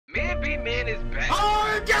Man be man is back.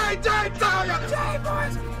 Oh, okay, Jay,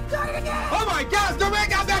 boys, do it again. Oh my gosh, the ring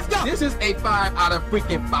got messed up. This is a 5 out of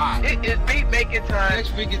freaking 5. It is beat making time.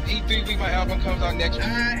 Next week is E3 week. My album comes out next week. I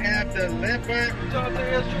have the leopard. You know what I'm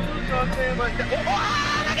saying? That's true. You know what I'm saying? But look at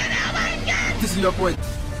that, my God. This is your boy.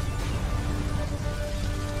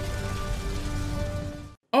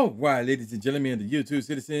 All right, ladies and gentlemen, the YouTube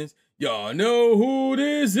citizens, y'all know who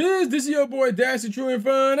this is. This is your boy Dash the True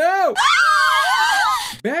Inferno.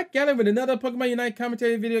 Back at it with another Pokemon Unite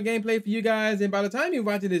commentary video gameplay for you guys. And by the time you're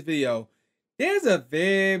watching this video, there's a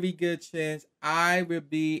very good chance I will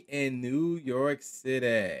be in New York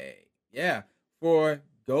City. Yeah, for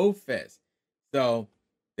Go Fest. So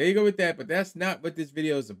there you go with that. But that's not what this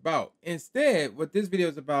video is about. Instead, what this video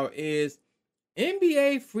is about is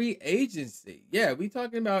NBA free agency. Yeah, we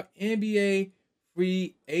talking about NBA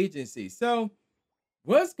free agency. So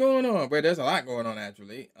what's going on? Well, there's a lot going on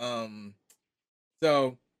actually.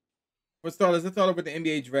 So for starters, let's start off with the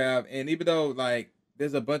NBA draft. And even though like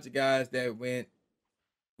there's a bunch of guys that went,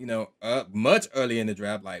 you know, much earlier in the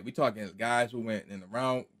draft, like we talking guys who went in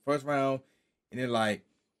the first round, and then like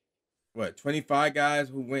what 25 guys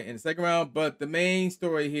who went in the second round. But the main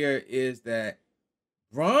story here is that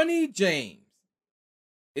Bronny James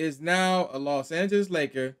is now a Los Angeles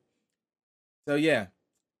Laker. So yeah,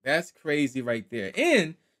 that's crazy right there.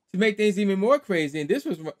 And to make things even more crazy, and this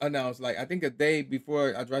was announced like I think a day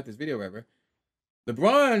before I dropped this video ever,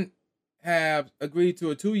 LeBron have agreed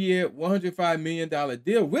to a 2-year, $105 million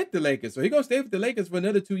deal with the Lakers. So he's gonna stay with the Lakers for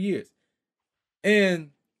another 2 years. And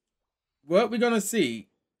what we're gonna see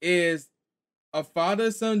is a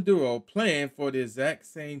father-son duo playing for the exact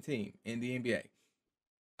same team in the NBA.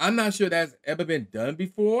 I'm not sure that's ever been done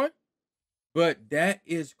before, but that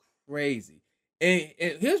is crazy. And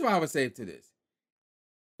here's what I would say to this.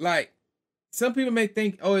 Like, some people may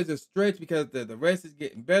think, oh, it's a stretch because the rest is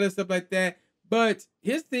getting better, stuff like that. But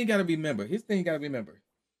here's the thing you got to remember.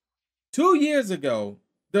 2 years ago,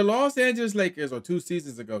 the Los Angeles Lakers, or 2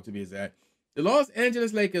 seasons ago to be exact, the Los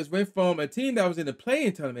Angeles Lakers went from a team that was in the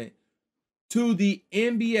play-in tournament to the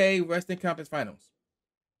NBA Western Conference Finals.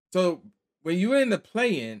 So when you're in the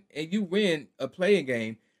play-in and you win a play-in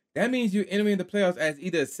game, that means you're entering the playoffs as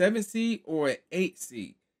either a 7 seed or an 8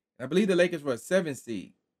 seed. I believe the Lakers were a 7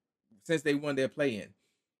 seed since they won their play-in.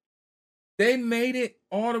 They made it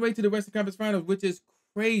all the way to the Western Conference Finals, which is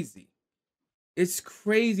crazy. It's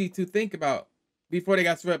crazy to think about before they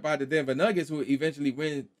got swept by the Denver Nuggets, who eventually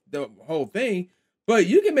win the whole thing. But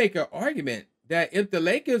you can make an argument that if the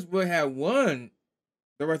Lakers would have won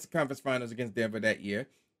the Western Conference Finals against Denver that year,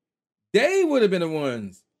 they would have been the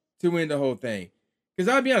ones to win the whole thing.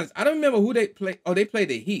 Because I'll be honest, I don't remember who they played. Oh, they played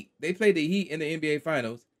the Heat. They played the Heat in the NBA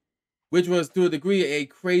Finals, which was to a degree a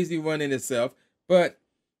crazy run in itself. But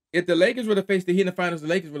if the Lakers would have faced the Heat in the Finals, the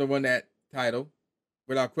Lakers would have won that title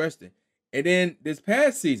without question. And then this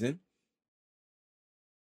past season,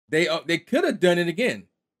 they could have done it again.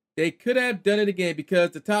 They could have done it again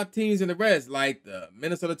because the top teams in the West, like the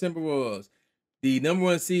Minnesota Timberwolves, the number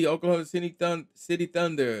 1 seed Oklahoma City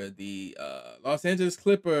Thunder, the Los Angeles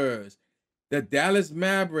Clippers, the Dallas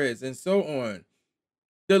Mavericks, and so on.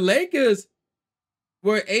 The Lakers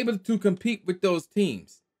were able to compete with those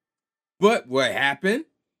teams. But what happened?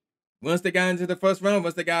 Once they got into the first round,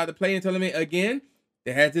 once they got out of the play-in tournament again,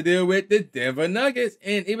 they had to deal with the Denver Nuggets.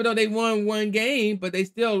 And even though they won 1 game, but they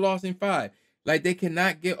still lost in 5. Like, they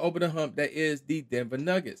cannot get over the hump that is the Denver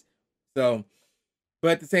Nuggets. So,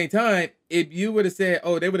 but at the same time, if you would have said,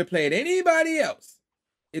 oh, they would have played anybody else,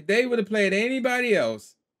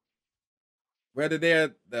 whether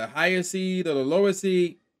they're the higher seed or the lower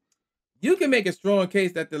seed, you can make a strong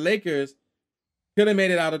case that the Lakers could have made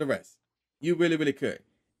it out of the rest. You really, really could.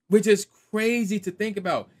 Which is crazy to think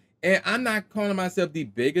about. And I'm not calling myself the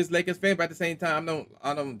biggest Lakers fan, but at the same time,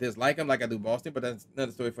 I don't dislike them like I do Boston, but that's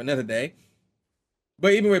another story for another day.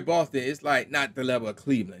 But even with Boston, it's like not the level of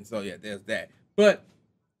Cleveland. So yeah, there's that. But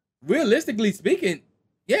realistically speaking,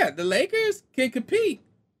 yeah, the Lakers can compete.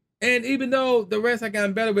 And even though the rest have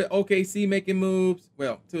gotten better with OKC making moves,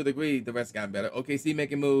 well, to a degree, the rest gotten better. OKC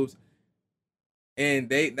making moves, and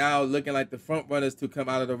they now looking like the front runners to come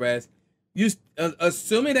out of the rest. You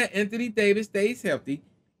assuming that Anthony Davis stays healthy,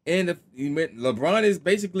 and if LeBron is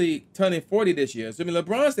basically turning 40 this year, assuming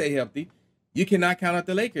LeBron stays healthy, you cannot count out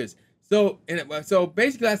the Lakers. So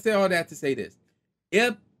basically, I say all that to say this: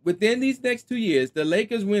 if within these next 2 years the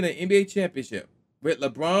Lakers win an NBA championship with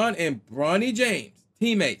LeBron and Bronny James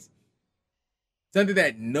teammates, something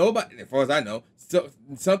that nobody, as far as I know,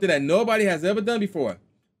 something that nobody has ever done before,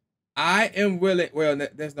 I am willing. Well,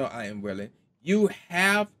 there's no I am willing. You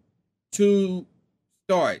have to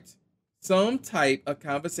start some type of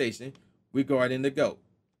conversation regarding the GOAT.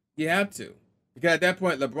 You have to. Because at that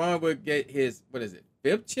point, LeBron would get his,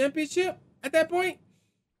 5th championship at that point?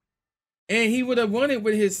 And he would have won it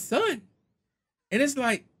with his son. And it's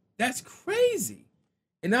like, that's crazy.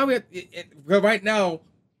 And now right now,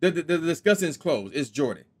 the discussion is closed. It's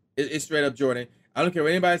Jordan. It's straight up Jordan. I don't care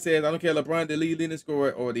what anybody says. I don't care LeBron, the leading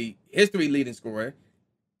scorer or the history leading scorer.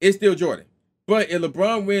 It's still Jordan. But if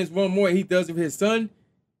LeBron wins one more and he does it with his son,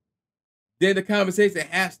 then the conversation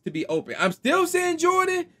has to be open. I'm still saying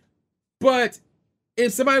Jordan, but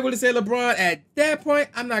if somebody would have said LeBron at that point,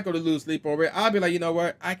 I'm not going to lose sleep over it. I'll be like, you know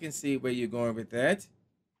what? I can see where you're going with that.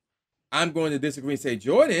 I'm going to disagree and say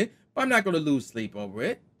Jordan, but I'm not going to lose sleep over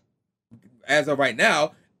it. As of right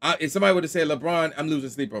now, if somebody would have said LeBron, I'm losing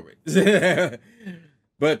sleep over it.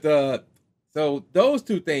 But so those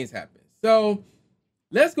two things happen. So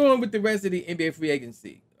let's go on with the rest of the NBA free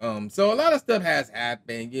agency. So a lot of stuff has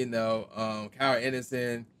happened. You know, Kyle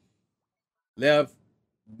Anderson left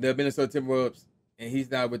the Minnesota Timberwolves, and he's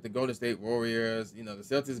now with the Golden State Warriors. You know, the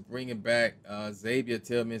Celtics bringing back Xavier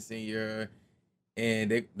Tillman Sr.,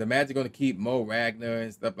 and the Magic going to keep Mo Wagner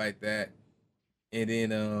and stuff like that. And then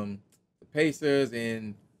the Pacers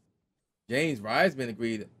and James Wiseman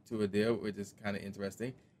agreed to a deal, which is kind of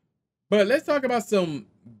interesting. But let's talk about some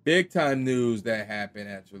big-time news that happened,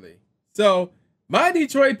 actually. So, my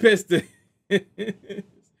Detroit Pistons,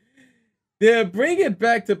 they're bringing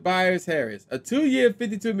back Tobias Harris, a 2-year,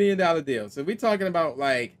 $52 million deal. So, we're talking about,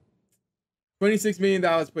 like, $26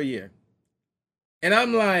 million per year. And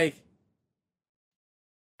I'm like,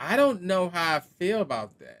 I don't know how I feel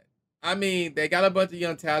about that. I mean, they got a bunch of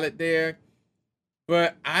young talent there,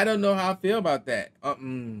 but I don't know how I feel about that.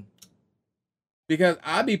 Because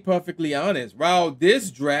I'll be perfectly honest, while this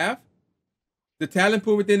draft, the talent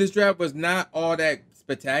pool within this draft was not all that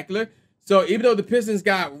spectacular. So even though the Pistons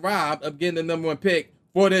got robbed of getting the #1 pick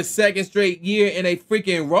for the second straight year in a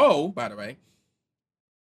freaking row, by the way,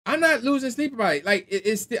 I'm not losing sleep about it. Like,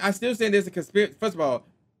 I still saying there's a conspiracy. First of all,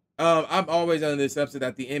 I'm always under the assumption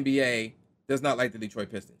that the NBA does not like the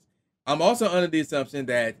Detroit Pistons. I'm also under the assumption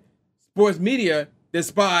that sports media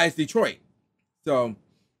despise Detroit. So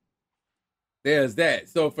there's that.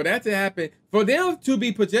 So for that to happen, for them to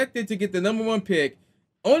be projected to get the #1 pick,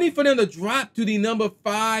 only for them to drop to the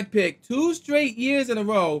 #5 pick 2 straight years in a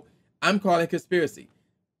row, I'm calling conspiracy.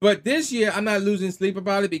 But this year, I'm not losing sleep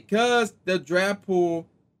about it because the draft pool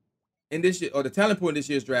in this year, or the talent pool in this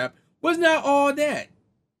year's draft, was not all that.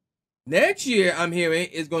 Next year, I'm hearing,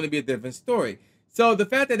 is going to be a different story. So the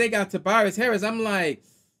fact that they got Tobias Harris, I'm like,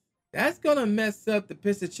 that's going to mess up the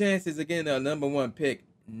Pistons' chances of getting a #1 pick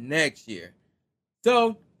next year.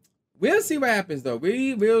 So we'll see what happens, though.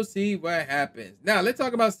 We will see what happens. Now, let's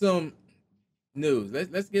talk about some news.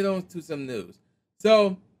 Let's get on to some news.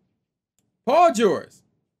 So, Paul George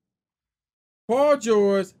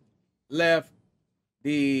left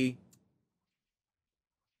the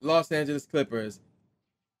Los Angeles Clippers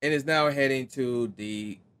and is now heading to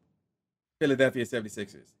the Philadelphia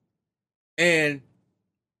 76ers. And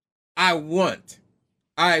I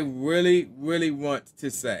really, really want to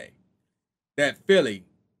say that Philly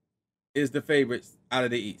is the favorites out of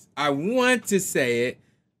the East. I want to say it.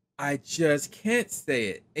 I just can't say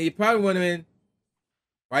it. And you're probably wondering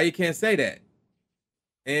why you can't say that.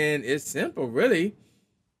 And it's simple, really.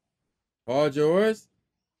 Paul George,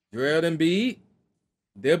 Joel Embiid,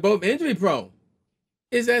 they're both injury prone.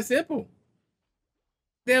 It's that simple.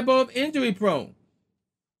 They're both injury prone.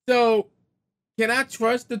 So, can I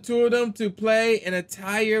trust the two of them to play an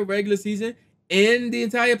entire regular season in the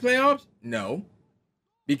entire playoffs? No.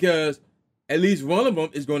 Because at least one of them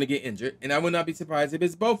is going to get injured, and I would not be surprised if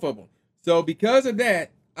it's both of them. So, because of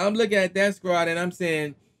that, I'm looking at that squad, and I'm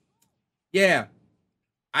saying, yeah,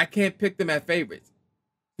 I can't pick them as favorites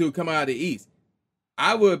to come out of the East.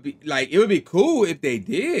 I would be like, it would be cool if they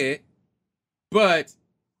did, but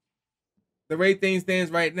the way things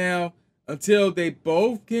stands right now, until they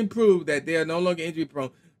both can prove that they are no longer injury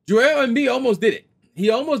prone. Joel Embiid almost did it. He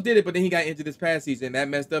almost did it, but then he got injured this past season. That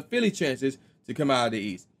messed up Philly's chances to come out of the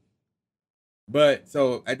East. But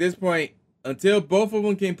so at this point, until both of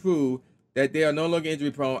them can prove that they are no longer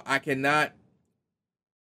injury prone, I cannot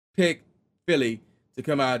pick Philly to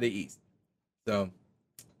come out of the East. So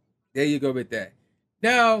there you go with that.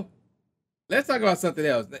 Now, let's talk about something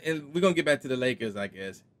else. And we're going to get back to the Lakers, I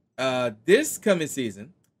guess. This coming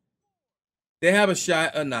season, they have a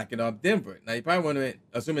shot of knocking off Denver. Now, you're probably wondering,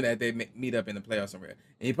 assuming that they meet up in the playoffs somewhere,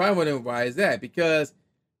 and you're probably wondering why is that? Because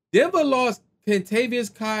Denver lost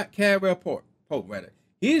Kentavious Caldwell-Pope, rather.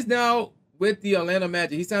 He's now with the Orlando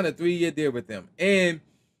Magic. He signed a 3-year deal with them. And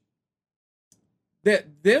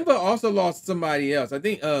that Denver also lost somebody else. I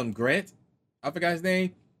think Grant, I forgot his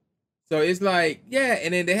name. So it's like, yeah,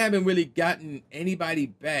 and then they haven't really gotten anybody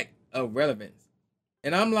back of relevance.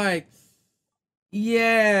 And I'm like,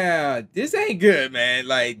 yeah, this ain't good, man.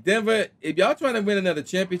 Like Denver, if y'all trying to win another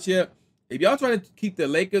championship, if y'all trying to keep the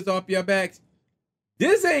Lakers off your backs,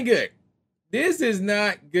 this ain't good. This is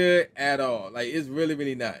not good at all. Like it's really,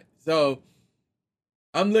 really not. So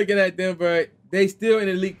I'm looking at Denver. They still an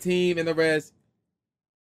elite team and the rest.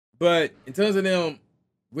 But in terms of them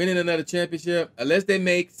winning another championship, unless they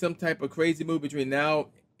make some type of crazy move between now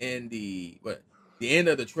and the end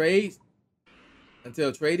of the trades,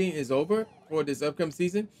 until trading is over for this upcoming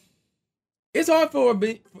season, it's hard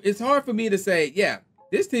for me to say, yeah,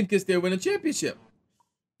 this team can still win a championship.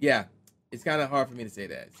 Yeah, it's kind of hard for me to say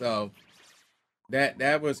that. So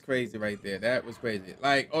that was crazy right there. That was crazy.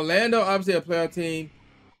 Like Orlando, obviously a playoff team.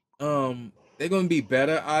 They're going to be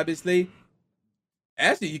better, obviously.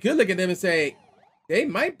 Actually, you could look at them and say they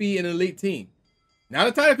might be an elite team. Not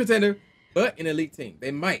a title contender, but an elite team.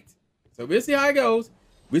 They might. So we'll see how it goes.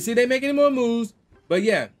 We'll see if they make any more moves. But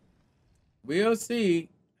yeah, we'll see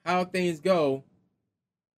how things go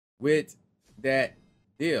with that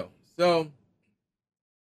deal. So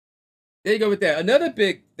there you go with that. Another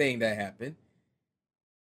big thing that happened.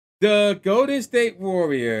 The Golden State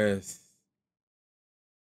Warriors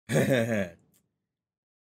had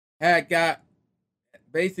got,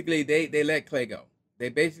 basically they let Klay go. They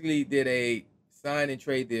basically did a sign and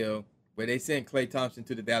trade deal where they sent Klay Thompson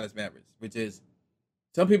to the Dallas Mavericks, which is,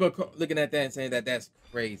 some people are looking at that and saying that that's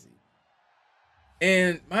crazy.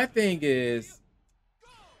 And my thing is,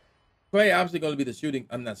 Klay obviously going to be the shooting,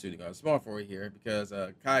 I'm not shooting guard, small forward here, because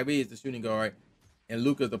Kyrie is the shooting guard and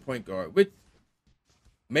Luka's the point guard, which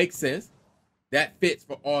makes sense. That fits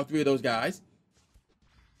for all three of those guys.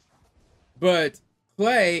 But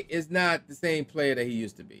Klay is not the same player that he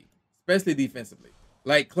used to be, especially defensively.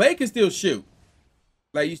 Like Klay can still shoot.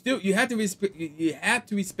 Like you have to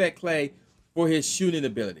respect Klay for his shooting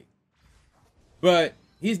ability. But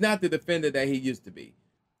he's not the defender that he used to be.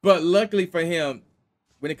 But luckily for him,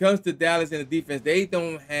 when it comes to Dallas and the defense, they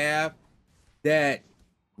don't have that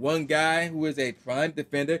one guy who is a prime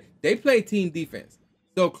defender. They play team defense.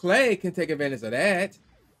 So Klay can take advantage of that.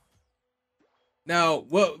 Now,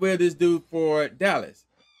 what will this do for Dallas?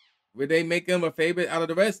 Will they make them a favorite out of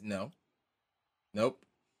the rest? No. Nope.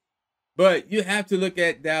 But you have to look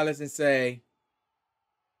at Dallas and say,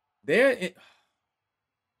 I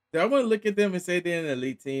want to look at them and say they're an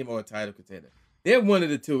elite team or a title contender. They're one of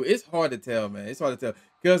the two. It's hard to tell, man. It's hard to tell.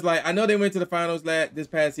 Because, like, I know they went to the finals this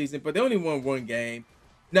past season, but they only won one game.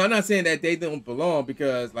 Now, I'm not saying that they don't belong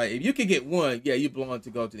because, like, if you can get one, yeah, you belong to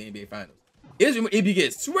go to the NBA Finals. If you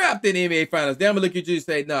get swept in the NBA Finals, then I'm going to look at you and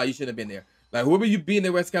say, no, you shouldn't have been there. Like, whoever you beat in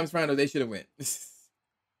the West Conference Finals, they should have went.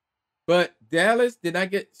 But Dallas did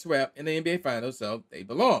not get swept in the NBA Finals, so they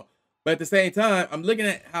belong. But at the same time, I'm looking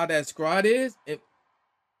at how that squad is. And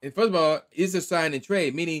first of all, it's a sign and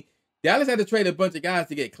trade, meaning Dallas had to trade a bunch of guys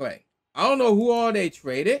to get Klay. I don't know who all they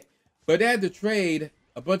traded, but they had to trade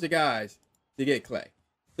a bunch of guys to get Klay.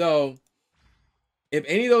 So if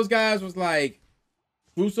any of those guys was like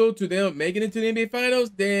crucial to them making it to the NBA Finals,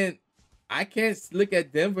 then I can't look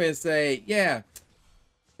at Denver and say, yeah,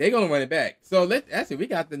 they're going to run it back. So actually, we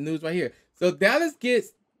got the news right here. So Dallas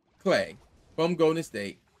gets Klay from Golden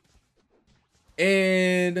State.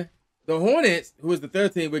 And the Hornets, who is the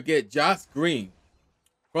third team, would get Josh Green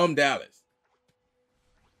from Dallas.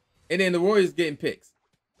 And then the Warriors getting picks.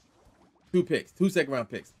 2 picks. 2 second-round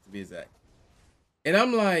picks, to be exact. And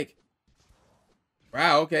I'm like,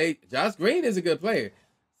 wow, okay, Josh Green is a good player.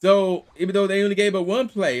 So even though they only gave up 1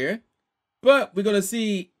 player, but we're going to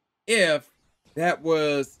see if that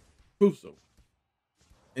was crucial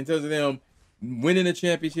in terms of them winning the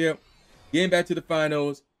championship, getting back to the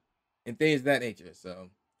finals, and things of that nature. So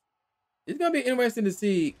it's going to be interesting to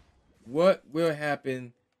see what will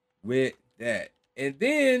happen with that. And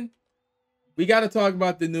then we got to talk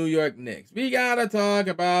about the New York Knicks.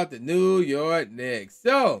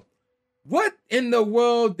 So what in the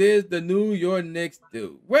world did the New York Knicks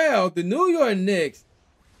do? Well, the New York Knicks,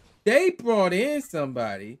 they brought in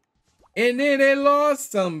somebody, and then they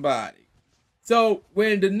lost somebody. So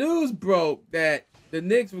when the news broke that the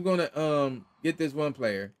Knicks were going to get this one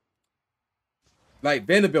player, like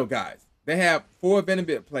Vanderbilt guys, they have 4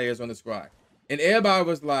 Vanderbilt players on the squad. And everybody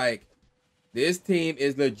was like, this team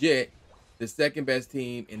is legit the second best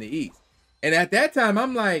team in the East. And at that time,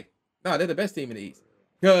 I'm like, no, they're the best team in the East.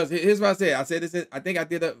 Because here's what I said. I said this, I think I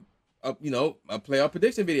did a playoff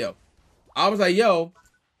prediction video. I was like, yo,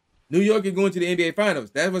 New York is going to the NBA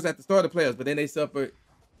Finals. That was at the start of the playoffs, but then they suffered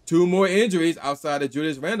 2 more injuries outside of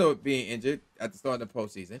Julius Randle being injured at the start of the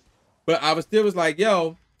postseason. But I was like,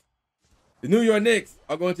 yo, the New York Knicks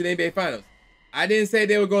are going to the NBA Finals. I didn't say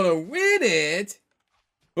they were going to win it,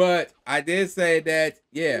 but I did say that,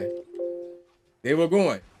 yeah, they were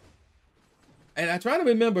going. And I try to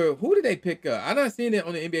remember, who did they pick up? I not seen it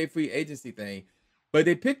on the NBA free agency thing, but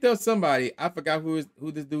they picked up somebody. I forgot who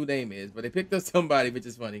this dude's name is, but they picked up somebody, which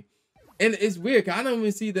is funny. And it's weird, because I don't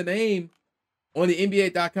even see the name on the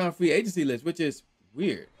NBA.com free agency list, which is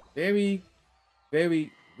weird. Very,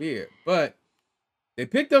 very weird. But they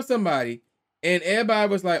picked up somebody, and everybody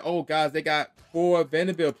was like, oh, guys, they got 4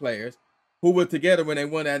 Vanderbilt players who were together when they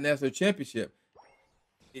won that national championship.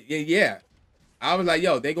 Yeah. I was like,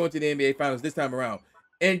 yo, they going to the NBA Finals this time around.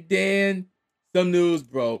 And then some news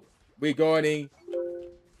broke regarding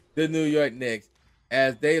the New York Knicks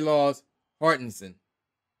as they lost Hartenson.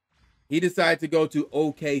 He decided to go to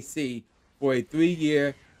OKC for a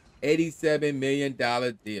 3-year, $87 million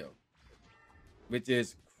deal, which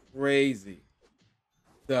is crazy.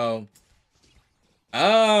 So,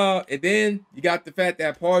 and then you got the fact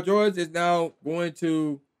that Paul George is now going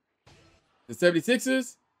to the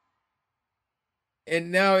 76ers.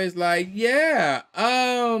 And now it's like, yeah,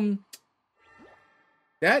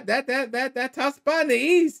 that top spot in the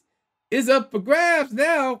East is up for grabs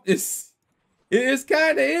now. It's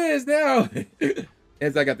kind of is now.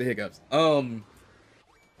 As I got the hiccups.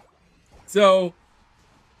 So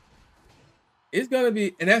it's gonna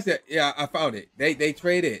be, and that's it. Yeah, I found it. They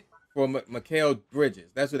traded for Mikal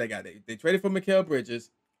Bridges. That's what they got. They traded for Mikal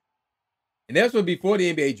Bridges, and that's what before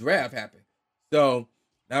the NBA draft happened. So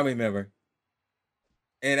now I remember.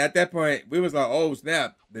 And at that point, we was like, oh,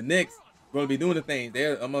 snap. The Knicks going to be doing the things.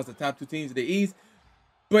 They're amongst the top 2 teams of the East.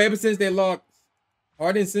 But ever since they lost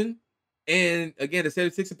Hartenson, and again, the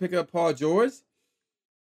 76ers pick up Paul George,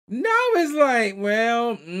 now it's like,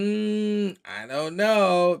 well, I don't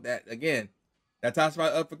know. That, again, that top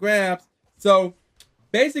spot up for grabs. So,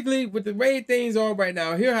 basically, with the way things are right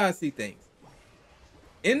now, here's how I see things.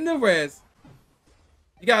 In the rest,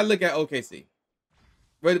 you got to look at OKC.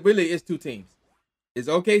 But really, it's 2 teams. It's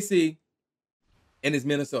OKC and it's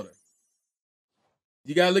Minnesota.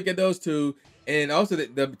 You got to look at those 2. And also the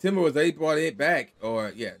Timberwolves, they brought it back.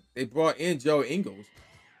 Or, yeah, they brought in Joe Ingles.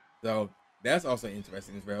 So, that's also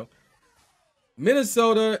interesting as well.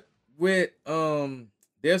 Minnesota with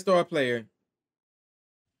their star player,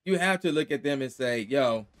 you have to look at them and say,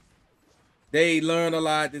 yo, they learned a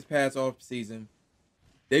lot this past offseason.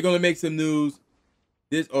 They're going to make some news.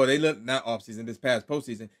 This past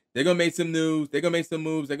postseason. They're going to make some news. They're going to make some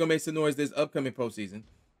moves. They're going to make some noise this upcoming postseason.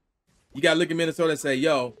 You got to look at Minnesota and say,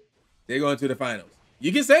 yo, they're going to the finals.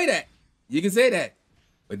 You can say that. You can say that.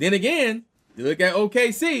 But then again, you look at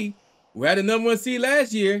OKC, who had the #1 seed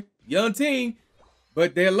last year, young team,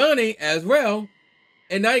 but they're learning as well.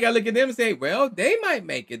 And now you got to look at them and say, well, they might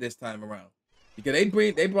make it this time around. Because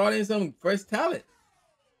they brought in some fresh talent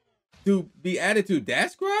to be added to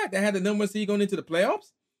that squad that had the #1 seed going into the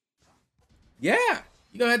playoffs. Yeah.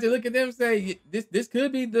 You're going to have to look at them and say, this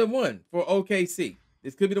could be the one for OKC.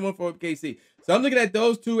 This could be the one for OKC. So I'm looking at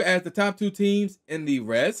those 2 as the top 2 teams in the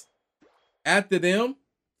rest. After them,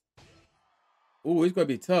 ooh, it's going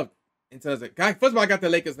to be tough. In terms of, first of all, I got the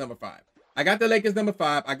Lakers #5. I got the Lakers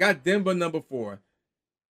 #5. I got Denver #4.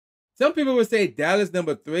 Some people would say Dallas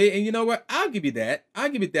 #3. And you know what? I'll give you that. I'll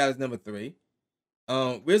give you Dallas #3.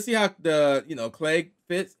 We'll see how the, Clay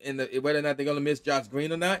fits and whether or not they're going to miss Josh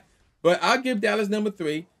Green or not. But I'll give Dallas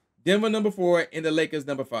 #3, Denver #4, and the Lakers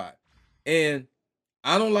 #5. And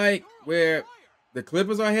I don't like where the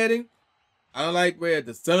Clippers are heading. I don't like where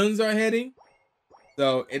the Suns are heading.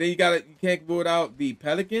 So, and then you can't rule out the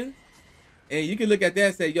Pelicans. And you can look at that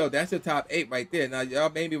and say, yo, that's your top 8 right there. Now, y'all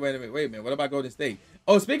maybe, wait a minute. What about Golden State?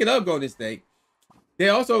 Oh, speaking of Golden State, they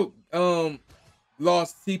also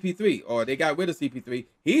lost CP3, or they got rid of CP3.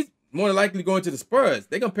 He's more than likely going to the Spurs.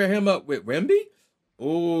 They're going to pair him up with Wemby.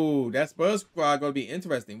 Oh, that Spurs squad going to be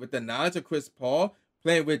interesting. With the knowledge of Chris Paul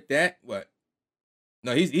playing with that, what?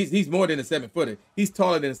 No, he's more than a 7-footer. He's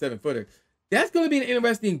taller than a 7-footer. That's going to be an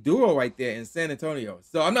interesting duo right there in San Antonio.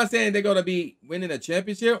 So I'm not saying they're going to be winning a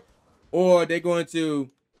championship or they're going to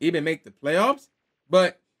even make the playoffs,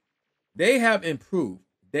 but they have improved.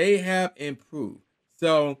 They have improved.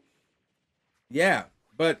 So, yeah.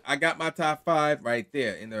 But I got my top 5 right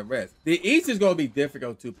there in the rest. The East is going to be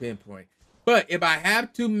difficult to pinpoint. But if I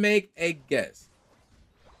have to make a guess,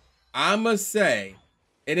 I must say,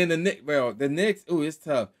 and then the Knicks, ooh, it's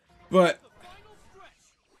tough. But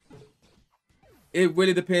it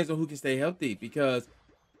really depends on who can stay healthy, because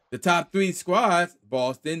the top 3 squads,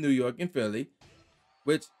 Boston, New York, and Philly,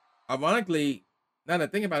 which ironically, Now that I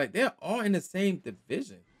think about it, they're all in the same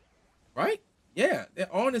division, right? Yeah, they're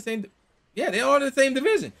all in the same. Yeah, they're all in the same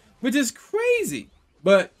division, which is crazy.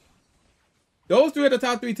 But those three are the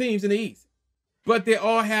top 3 teams in the East. But they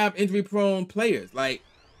all have injury-prone players, like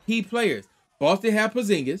key players. Boston have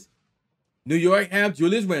Porzingis, New York have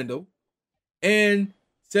Julius Randle, and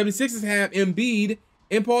 76ers have Embiid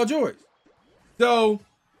and Paul George. So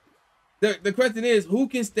the question is, who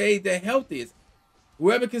can stay the healthiest?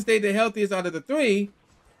 Whoever can stay the healthiest out of the 3,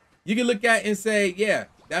 you can look at and say, yeah,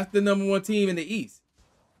 that's the #1 team in the East.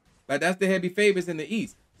 Like, that's the heavy favorites in the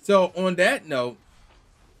East. So on that note,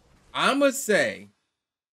 I must say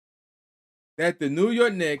that the New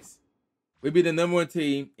York Knicks would be the #1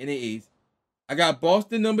 team in the East. I got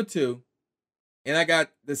Boston #2, and I got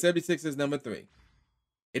the 76ers #3.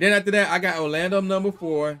 And then after that, I got Orlando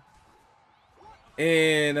 #4,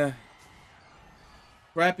 and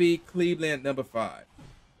crappy Cleveland #5.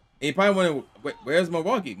 And you probably wondering, where's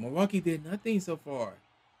Milwaukee? Milwaukee did nothing so far.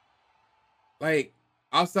 Like,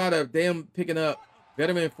 outside of them picking up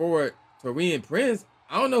veteran forward Taurean Prince,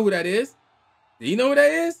 I don't know who that is. Do you know who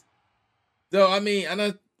that is? So, I mean, I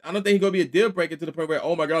don't think he's going to be a deal breaker to the point where,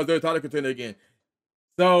 oh my God, they're a title contender again.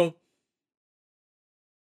 So,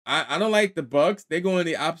 I don't like the Bucks. They go in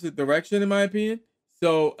the opposite direction, in my opinion.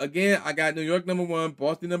 So, again, I got New York #1,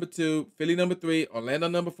 Boston #2, Philly #3, Orlando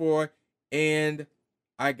 #4, and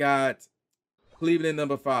I got Cleveland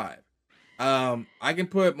 #5. I can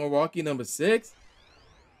put Milwaukee #6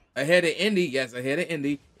 ahead of Indy. Yes, ahead of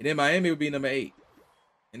Indy. And then Miami would be #8.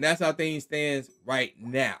 And that's how things stands right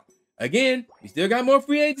now. Again, we still got more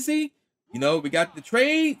free agency. You know, we got the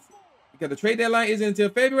trades because the trade deadline isn't until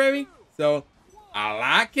February. So a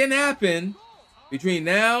lot can happen between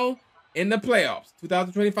now and the playoffs,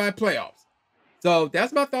 2025 playoffs. So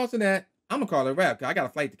that's my thoughts on that. I'm going to call it a wrap because I got a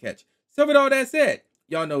flight to catch. So with all that said,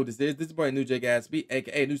 y'all know who this is. This is boy New J Gatsby,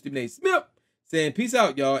 a.k.a. New Stephen A. Smith, saying peace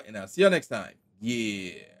out, y'all, and I'll see y'all next time.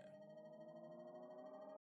 Yeah.